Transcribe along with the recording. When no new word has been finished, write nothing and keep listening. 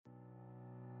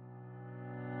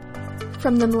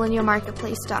From the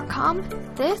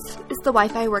millennialmarketplace.com, this is the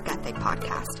Wi-Fi Work Ethic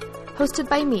Podcast, hosted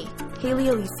by me, Haley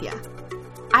Alicia.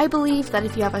 I believe that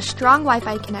if you have a strong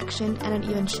Wi-Fi connection and an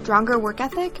even stronger work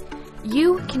ethic,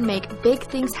 you can make big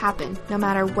things happen no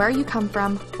matter where you come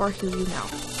from or who you know.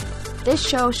 This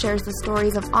show shares the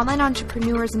stories of online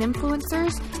entrepreneurs and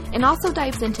influencers and also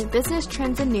dives into business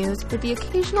trends and news with the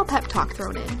occasional pep talk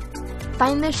thrown in.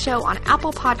 Find this show on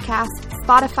Apple Podcasts,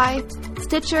 Spotify,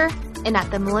 Stitcher, and at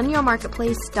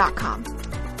themillennialmarketplace.com.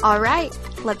 All right,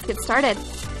 let's get started.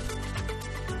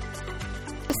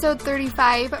 Episode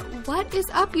 35. What is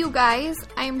up, you guys?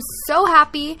 I'm so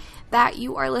happy that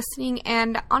you are listening,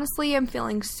 and honestly, I'm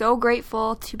feeling so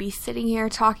grateful to be sitting here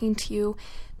talking to you.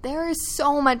 There is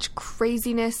so much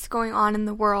craziness going on in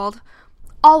the world,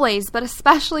 always, but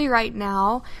especially right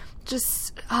now.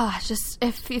 Just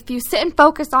if you sit and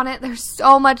focus on it, there's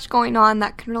so much going on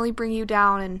that can really bring you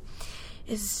down, and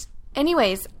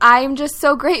anyways, I'm just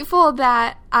so grateful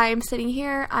that I'm sitting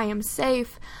here. I am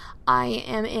safe. I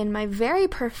am in my very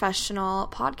professional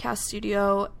podcast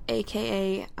studio,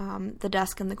 aka the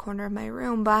desk in the corner of my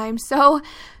room, but I'm so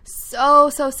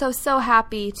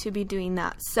happy to be doing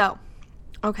that. So,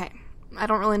 okay, I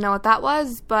don't really know what that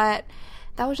was, but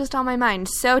that was just on my mind.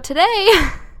 So today,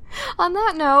 on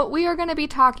that note, we are going to be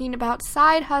talking about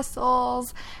side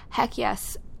hustles. Heck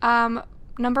yes.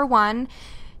 Number one,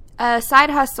 a side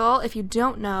hustle, if you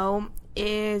don't know,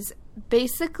 is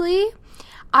basically,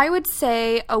 I would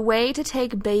say, a way to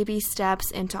take baby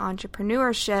steps into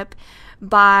entrepreneurship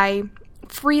by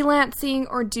freelancing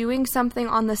or doing something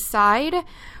on the side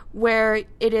where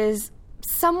it is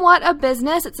somewhat a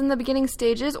business. It's in the beginning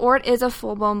stages, or it is a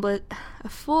full-blown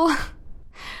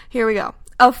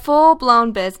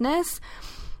business,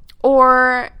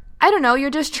 or I don't know, you're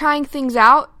just trying things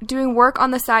out, doing work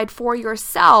on the side for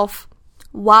yourself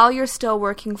while you're still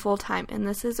working full-time. And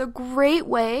this is a great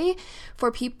way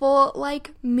for people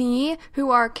like me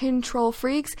who are control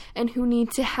freaks and who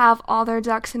need to have all their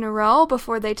ducks in a row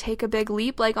before they take a big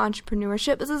leap like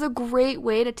entrepreneurship. This is a great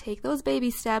way to take those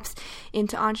baby steps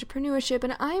into entrepreneurship,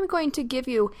 and I am going to give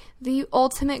you the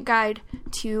ultimate guide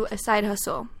to a side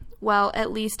hustle. Well,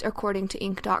 at least according to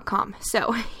Inc.com.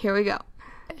 So here we go.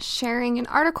 Sharing an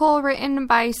article written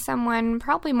by someone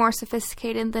probably more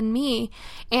sophisticated than me,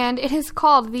 and it is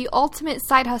called The Ultimate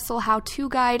Side Hustle How-To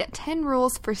Guide, 10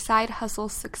 Rules for Side Hustle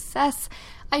Success.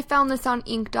 I found this on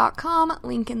Inc.com,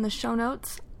 link in the show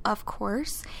notes, of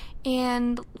course,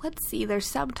 and let's see, their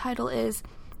subtitle is,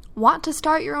 Want to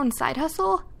start your own side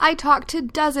hustle? I talked to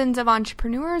dozens of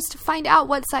entrepreneurs to find out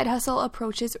what side hustle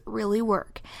approaches really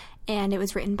work, and it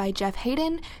was written by Jeff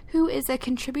Hayden, who is a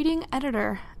contributing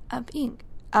editor of Inc.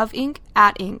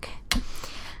 at Inc.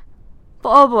 But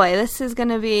oh boy, this is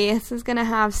gonna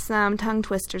have some tongue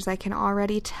twisters, I can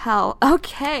already tell.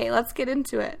 Okay, let's get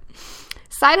into it.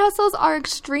 Side hustles are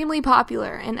extremely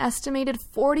popular. An estimated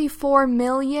 44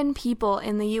 million people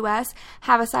in the U.S.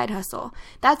 have a side hustle.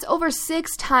 That's over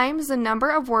 6 times the number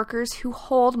of workers who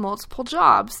hold multiple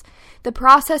jobs. The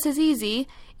process is easy.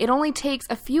 It only takes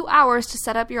a few hours to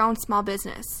set up your own small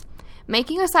business.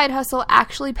 Making a side hustle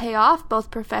actually pay off,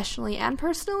 both professionally and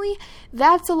personally,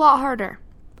 that's a lot harder.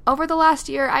 Over the last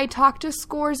year, I talked to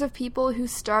scores of people who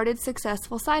started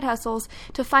successful side hustles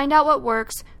to find out what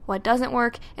works, what doesn't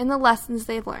work, and the lessons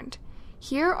they've learned.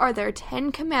 Here are their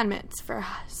 10 commandments for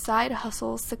side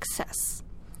hustle success.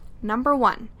 Number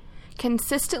 1,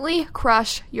 consistently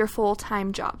crush your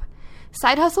full-time job.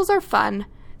 Side hustles are fun.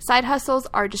 Side hustles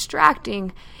are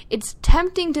distracting. It's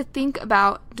tempting to think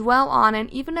about, dwell on, and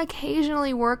even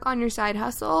occasionally work on your side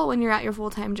hustle when you're at your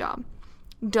full-time job.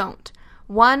 Don't.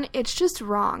 1, it's just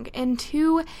wrong. And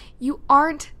 2, you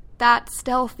aren't that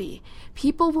stealthy.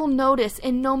 People will notice,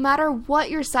 and no matter what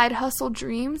your side hustle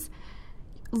dreams,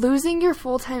 losing your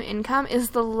full-time income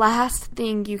is the last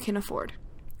thing you can afford.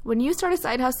 When you start a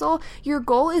side hustle, your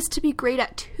goal is to be great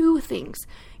at 2 things: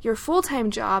 your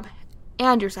full-time job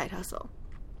and your side hustle.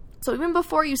 So even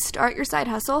before you start your side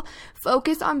hustle,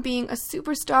 focus on being a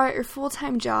superstar at your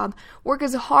full-time job. Work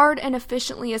as hard and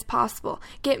efficiently as possible.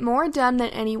 Get more done than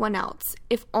anyone else,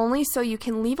 if only so you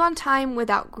can leave on time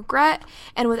without regret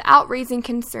and without raising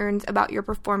concerns about your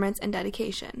performance and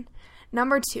dedication.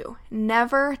 Number 2,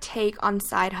 never take on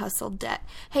side hustle debt.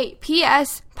 Hey,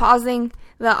 P.S., pausing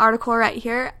the article right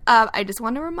here, I just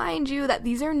want to remind you that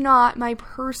these are not my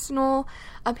personal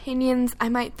opinions. I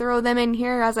might throw them in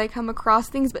here as I come across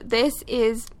things, but this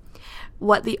is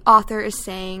what the author is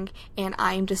saying, and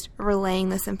I'm just relaying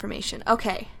this information.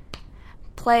 Okay,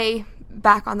 play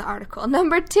back on the article.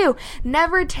 Number 2,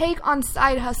 never take on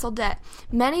side hustle debt.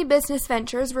 Many business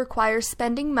ventures require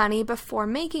spending money before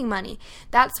making money.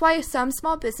 That's why some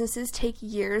small businesses take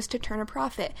years to turn a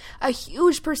profit. A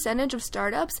huge percentage of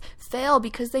startups fail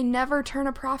because they never turn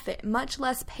a profit, much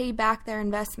less pay back their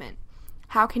investment.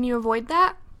 How can you avoid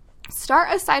that? Start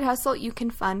a side hustle you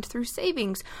can fund through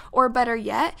savings, or better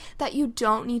yet, that you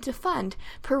don't need to fund.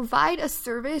 Provide a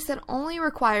service that only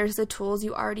requires the tools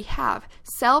you already have.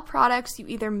 Sell products you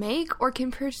either make or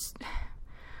can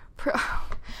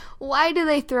why do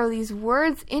they throw these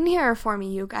words in here for me,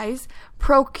 you guys?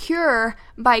 Procure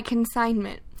by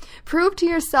consignment. Prove to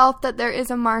yourself that there is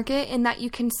a market and that you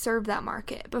can serve that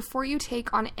market before you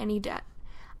take on any debt.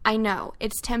 I know,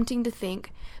 it's tempting to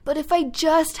think, but if I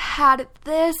just had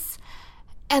this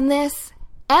and this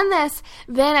and this,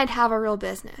 then I'd have a real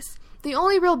business. The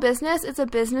only real business is a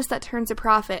business that turns a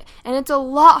profit, and it's a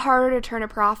lot harder to turn a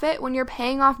profit when you're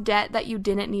paying off debt that you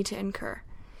didn't need to incur.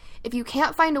 If you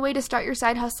can't find a way to start your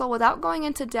side hustle without going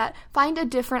into debt, find a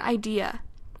different idea.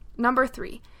 Number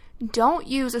 3, don't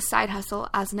use a side hustle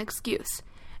as an excuse.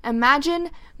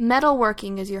 Imagine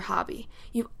metalworking is your hobby.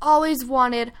 You've always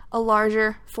wanted a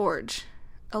larger forge.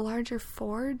 A larger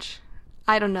forge?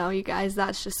 I don't know, you guys.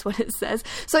 That's just what it says.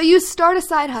 So you start a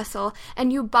side hustle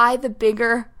and you buy the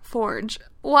bigger forge.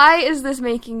 Why is this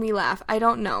making me laugh? I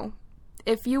don't know.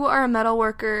 If you are a metal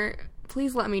worker,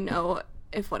 please let me know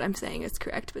if what I'm saying is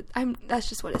correct. But that's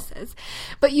just what it says.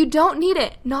 But you don't need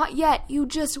it. Not yet. You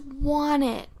just want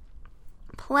it.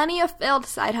 Plenty of failed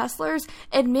side hustlers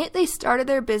admit they started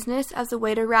their business as a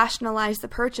way to rationalize the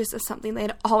purchase of something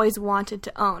they'd always wanted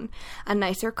to own. A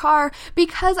nicer car,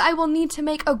 because I will need to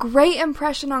make a great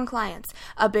impression on clients.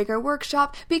 A bigger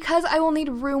workshop, because I will need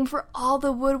room for all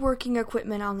the woodworking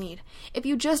equipment I'll need. If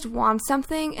you just want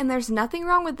something, and there's nothing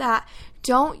wrong with that,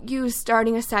 don't use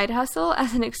starting a side hustle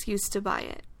as an excuse to buy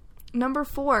it. Number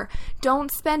 4, don't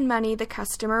spend money the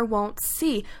customer won't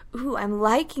see. Ooh, I'm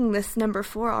liking this number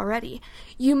 4 already.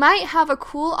 You might have a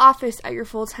cool office at your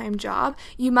full-time job.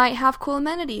 You might have cool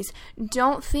amenities.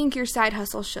 Don't think your side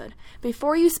hustle should.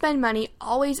 Before you spend money,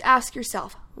 always ask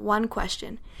yourself one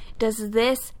question. Does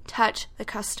this touch the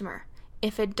customer?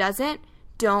 If it doesn't,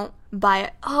 don't buy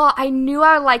it. Oh, I knew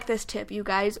I would like this tip, you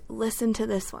guys. Listen to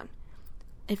this one.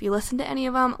 If you listen to any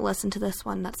of them, listen to this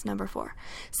one. That's number 4.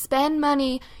 Spend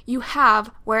money you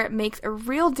have where it makes a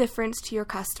real difference to your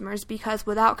customers, because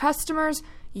without customers,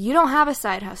 you don't have a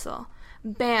side hustle.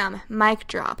 Bam, mic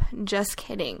drop. Just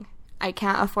kidding. I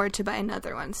can't afford to buy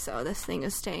another one, so this thing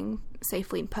is staying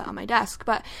safely put on my desk.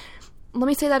 But let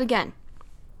me say that again.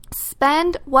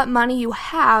 Spend what money you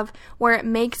have where it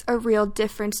makes a real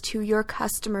difference to your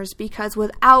customers, because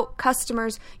without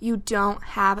customers, you don't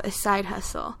have a side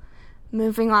hustle.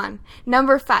 Moving on.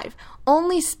 Number 5,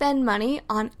 only spend money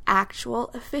on actual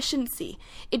efficiency.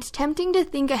 It's tempting to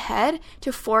think ahead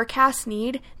to forecast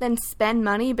need, then spend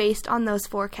money based on those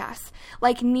forecasts.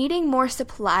 Like needing more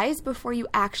supplies before you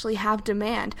actually have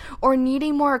demand, or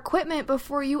needing more equipment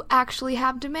before you actually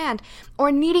have demand,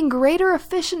 or needing greater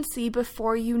efficiency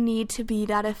before you need to be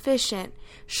that efficient.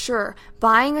 Sure,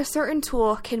 buying a certain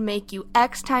tool can make you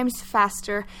X times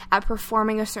faster at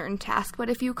performing a certain task, but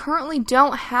if you currently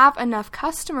don't have enough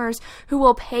customers who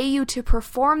will pay you to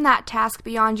perform that task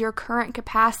beyond your current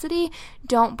capacity,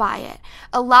 don't buy it.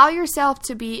 Allow yourself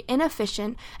to be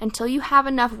inefficient until you have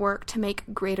enough work to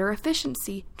make greater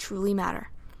efficiency truly matter.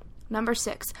 Number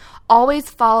 6, always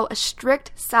follow a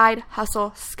strict side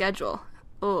hustle schedule.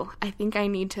 Oh, I think I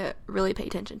need to really pay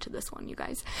attention to this one, you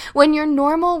guys. When your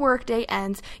normal workday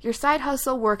ends, your side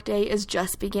hustle workday is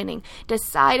just beginning.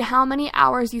 Decide how many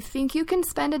hours you think you can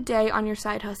spend a day on your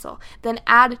side hustle. Then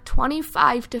add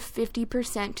 25 to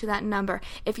 50% to that number.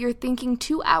 If you're thinking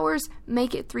 2 hours,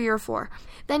 make it 3 or 4.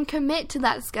 Then commit to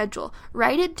that schedule.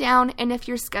 Write it down, and if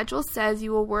your schedule says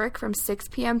you will work from 6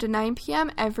 p.m. to 9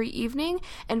 p.m. every evening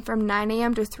and from 9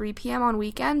 a.m. to 3 p.m. on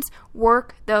weekends,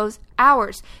 work those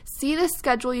hours. See the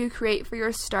schedule you create for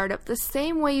your startup the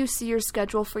same way you see your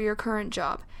schedule for your current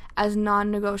job, as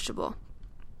non-negotiable.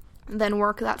 Then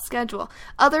work that schedule.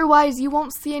 Otherwise, you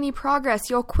won't see any progress.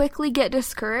 You'll quickly get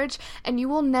discouraged, and you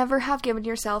will never have given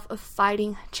yourself a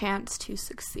fighting chance to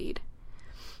succeed.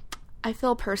 I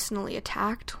feel personally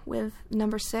attacked with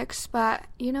number 6, but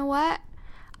you know what?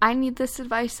 I need this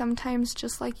advice sometimes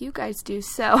just like you guys do,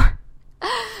 so...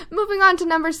 Moving on to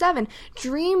number 7,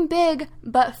 dream big,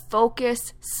 but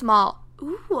focus small.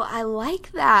 Ooh, I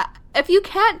like that. If you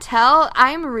can't tell,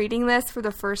 I'm reading this for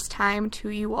the first time to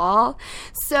you all.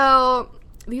 So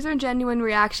these are genuine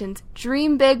reactions.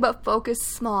 Dream big, but focus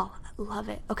small. Love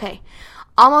it. Okay.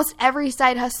 Almost every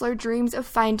side hustler dreams of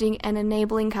finding an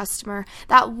enabling customer,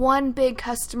 that one big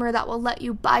customer that will let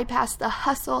you bypass the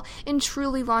hustle and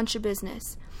truly launch a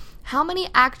business. How many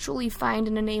actually find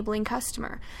an enabling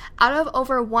customer? Out of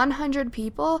over 100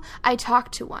 people, I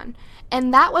talked to one.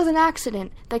 And that was an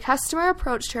accident. The customer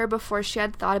approached her before she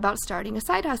had thought about starting a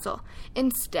side hustle.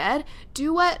 Instead,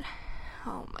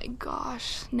 oh my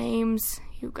gosh, names.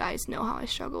 You guys know how I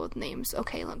struggle with names.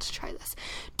 Okay, let's try this.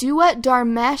 Do what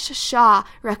Dharmesh Shah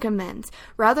recommends.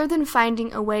 Rather than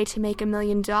finding a way to make $1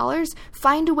 million,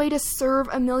 find a way to serve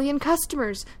 1 million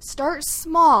customers. Start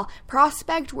small.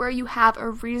 Prospect where you have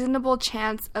a reasonable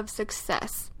chance of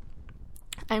success.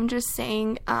 I'm just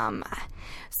saying,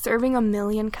 serving 1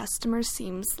 million customers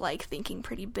seems like thinking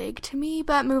pretty big to me,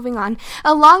 but moving on.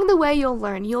 Along the way, you'll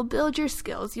learn. You'll build your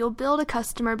skills. You'll build a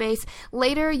customer base.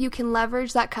 Later, you can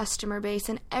leverage that customer base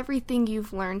and everything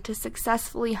you've learned to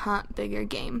successfully hunt bigger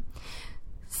game.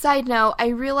 Side note, I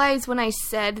realized when I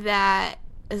said that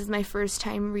this is my first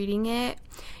time reading it,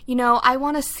 I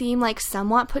want to seem like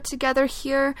somewhat put together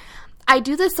here. I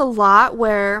do this a lot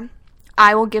where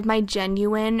I will give my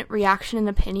genuine reaction and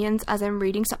opinions as I'm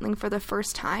reading something for the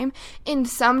first time, and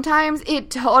sometimes it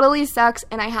totally sucks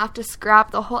and I have to scrap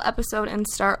the whole episode and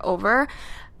start over.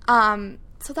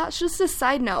 So that's just a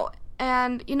side note.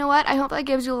 And you know what? I hope that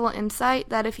gives you a little insight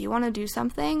that if you want to do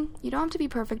something, you don't have to be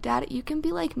perfect at it. You can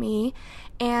be like me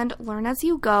and learn as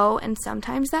you go, and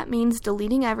sometimes that means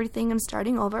deleting everything and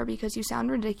starting over because you sound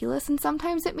ridiculous, and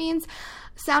sometimes it means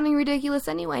sounding ridiculous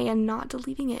anyway and not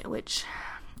deleting it, which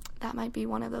that might be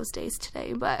one of those days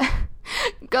today. But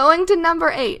going to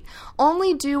number 8,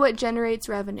 only do what generates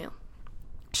revenue.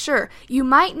 Sure, you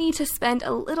might need to spend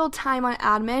a little time on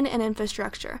admin and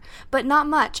infrastructure, but not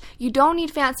much. You don't need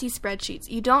fancy spreadsheets.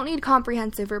 You don't need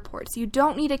comprehensive reports. You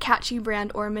don't need a catchy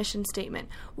brand or a mission statement.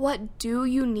 What do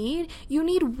you need? You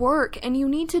need work, and you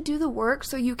need to do the work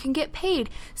so you can get paid.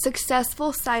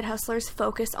 Successful side hustlers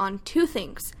focus on 2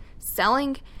 things: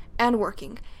 selling and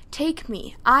working. Take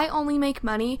me. I only make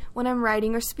money when I'm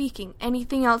writing or speaking.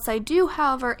 Anything else I do,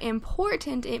 however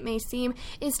important it may seem,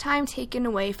 is time taken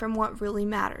away from what really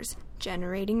matters: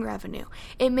 generating revenue.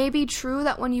 It may be true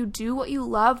that when you do what you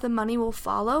love, the money will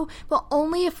follow, but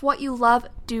only if what you love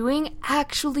doing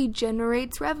actually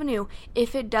generates revenue.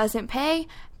 If it doesn't pay,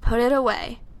 put it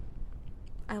away.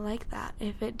 I like that.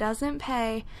 If it doesn't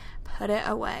pay, put it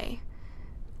away.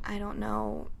 I don't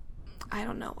know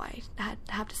why I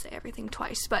have to say everything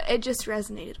twice, but it just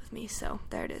resonated with me, so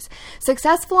there it is.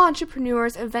 Successful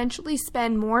entrepreneurs eventually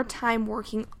spend more time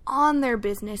working on their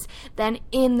business than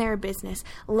in their business.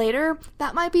 Later,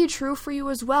 that might be true for you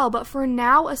as well, but for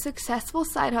now, a successful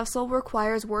side hustle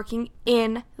requires working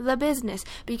in the business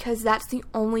because that's the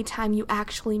only time you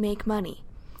actually make money.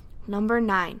 Number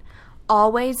 9.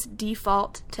 Always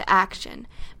default to action.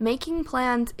 Making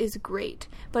plans is great,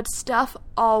 but stuff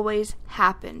always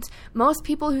happens. Most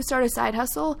people who start a side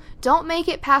hustle don't make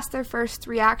it past their first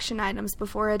 3 action items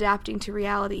before adapting to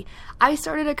reality. I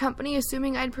started a company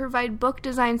assuming I'd provide book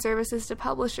design services to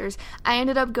publishers. I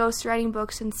ended up ghostwriting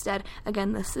books instead.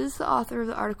 Again, this is the author of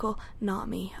the article, not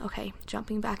me. Okay,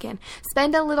 jumping back in.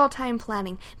 Spend a little time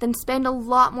planning, then spend a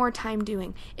lot more time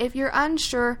doing. If you're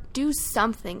unsure, do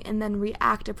something and then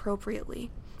react appropriately.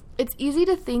 It's easy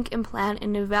to think and plan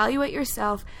and evaluate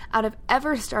yourself out of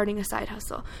ever starting a side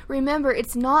hustle. Remember,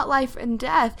 it's not life and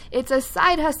death. It's a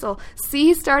side hustle.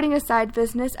 See starting a side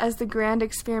business as the grand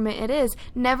experiment it is.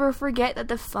 Never forget that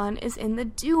the fun is in the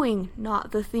doing,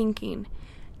 not the thinking.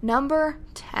 Number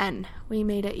 10. We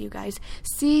made it, you guys.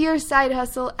 See your side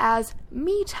hustle as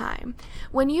me time.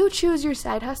 When you choose your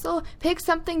side hustle, pick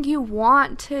something you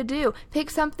want to do. Pick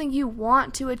something you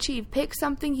want to achieve. Pick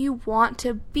something you want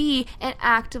to be and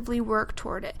actively work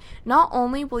toward it. Not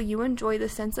only will you enjoy the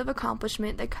sense of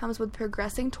accomplishment that comes with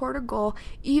progressing toward a goal,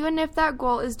 even if that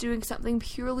goal is doing something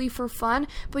purely for fun,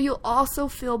 but you'll also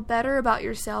feel better about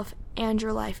yourself and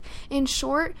your life. In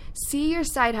short, see your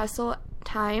side hustle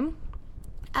time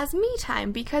as me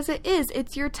time, because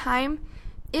it's your time.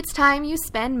 It's time you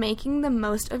spend making the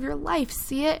most of your life.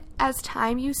 See it as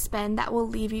time you spend that will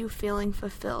leave you feeling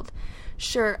fulfilled.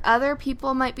 Sure, other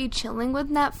people might be chilling with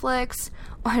Netflix,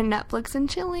 or Netflix and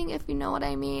chilling, if you know what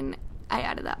I mean. I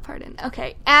added that part in.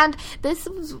 Okay, and this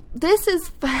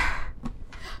is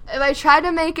if I try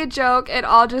to make a joke, it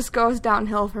all just goes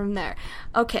downhill from there.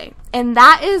 Okay, and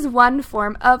that is one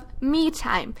form of me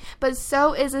time. But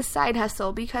so is a side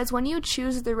hustle, because when you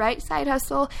choose the right side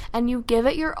hustle and you give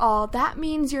it your all, that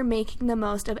means you're making the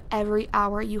most of every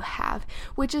hour you have,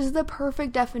 which is the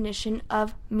perfect definition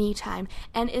of me time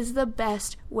and is the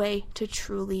best way to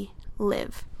truly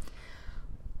live.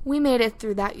 We made it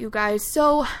through that, you guys.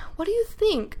 So, what do you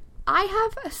think? I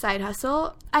have a side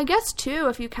hustle. I guess two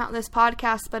if you count this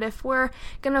podcast, but if we're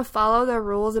going to follow the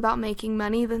rules about making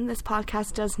money, then this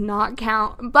podcast does not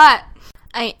count. But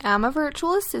I am a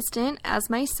virtual assistant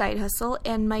as my side hustle,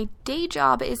 and my day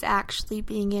job is actually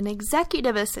being an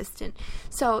executive assistant.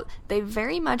 So they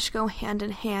very much go hand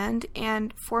in hand,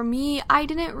 and for me, I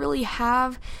didn't really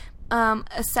have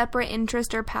a separate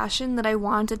interest or passion that I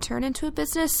wanted to turn into a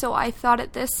business, so I thought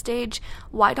at this stage,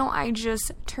 why don't I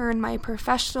just turn my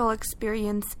professional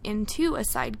experience into a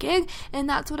side gig? And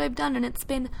that's what I've done, and it's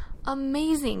been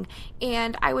amazing.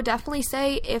 And I would definitely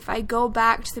say, if I go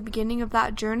back to the beginning of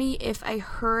that journey, if I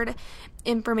heard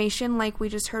information like we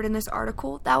just heard in this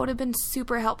article, that would have been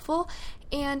super helpful,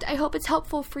 and I hope it's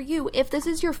helpful for you. If this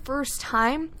is your first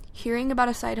time hearing about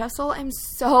a side hustle, I'm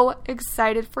so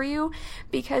excited for you,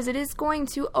 because it is going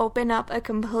to open up a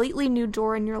completely new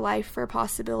door in your life for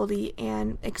possibility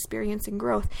and experience and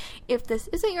growth. If this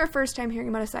isn't your first time hearing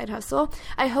about a side hustle,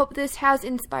 I hope this has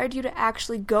inspired you to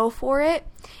actually go for it.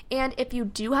 And if you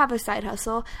do have a side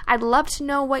hustle, I'd love to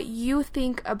know what you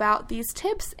think about these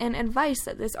tips and advice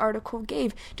that this article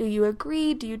gave. Do you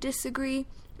agree? Do you disagree?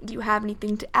 Do you have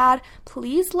anything to add?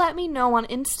 Please let me know on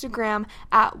Instagram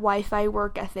at Wi-Fi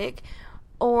Work Ethic,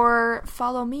 or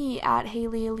follow me at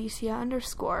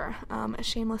HaleyAlicia_, a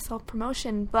shameless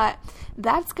self-promotion. But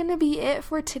that's going to be it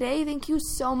for today. Thank you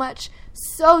so much.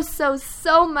 So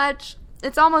much.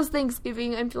 It's almost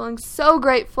Thanksgiving. I'm feeling so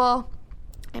grateful.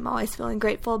 I'm always feeling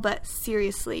grateful, but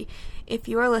seriously, if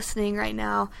you are listening right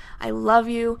now, I love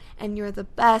you, and you're the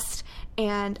best,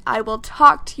 and I will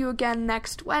talk to you again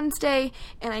next Wednesday,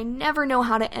 and I never know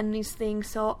how to end these things,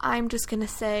 so I'm just going to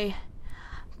say,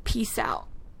 peace out.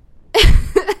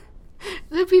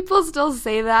 Do people still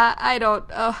say that? I don't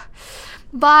know.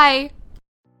 Bye.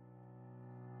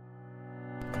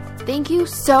 Thank you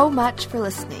so much for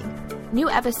listening. New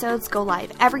episodes go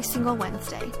live every single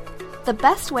Wednesday. The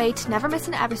best way to never miss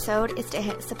an episode is to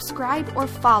hit subscribe or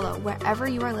follow wherever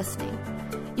you are listening.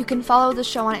 You can follow the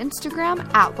show on Instagram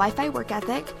at Wi-Fi Work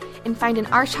Ethic, and find an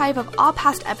archive of all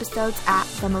past episodes at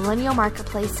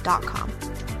themillennialmarketplace.com.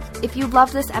 If you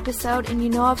love this episode and you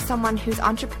know of someone whose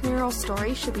entrepreneurial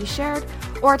story should be shared,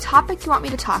 or a topic you want me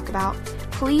to talk about,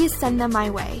 please send them my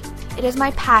way. It is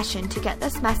my passion to get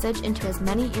this message into as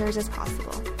many ears as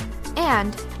possible.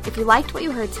 And if you liked what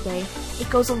you heard today, it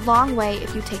goes a long way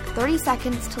if you take 30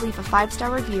 seconds to leave a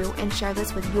 5-star review and share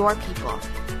this with your people.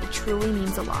 It truly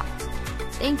means a lot.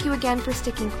 Thank you again for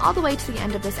sticking all the way to the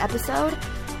end of this episode.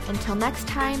 Until next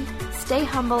time, stay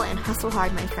humble and hustle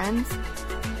hard, my friends.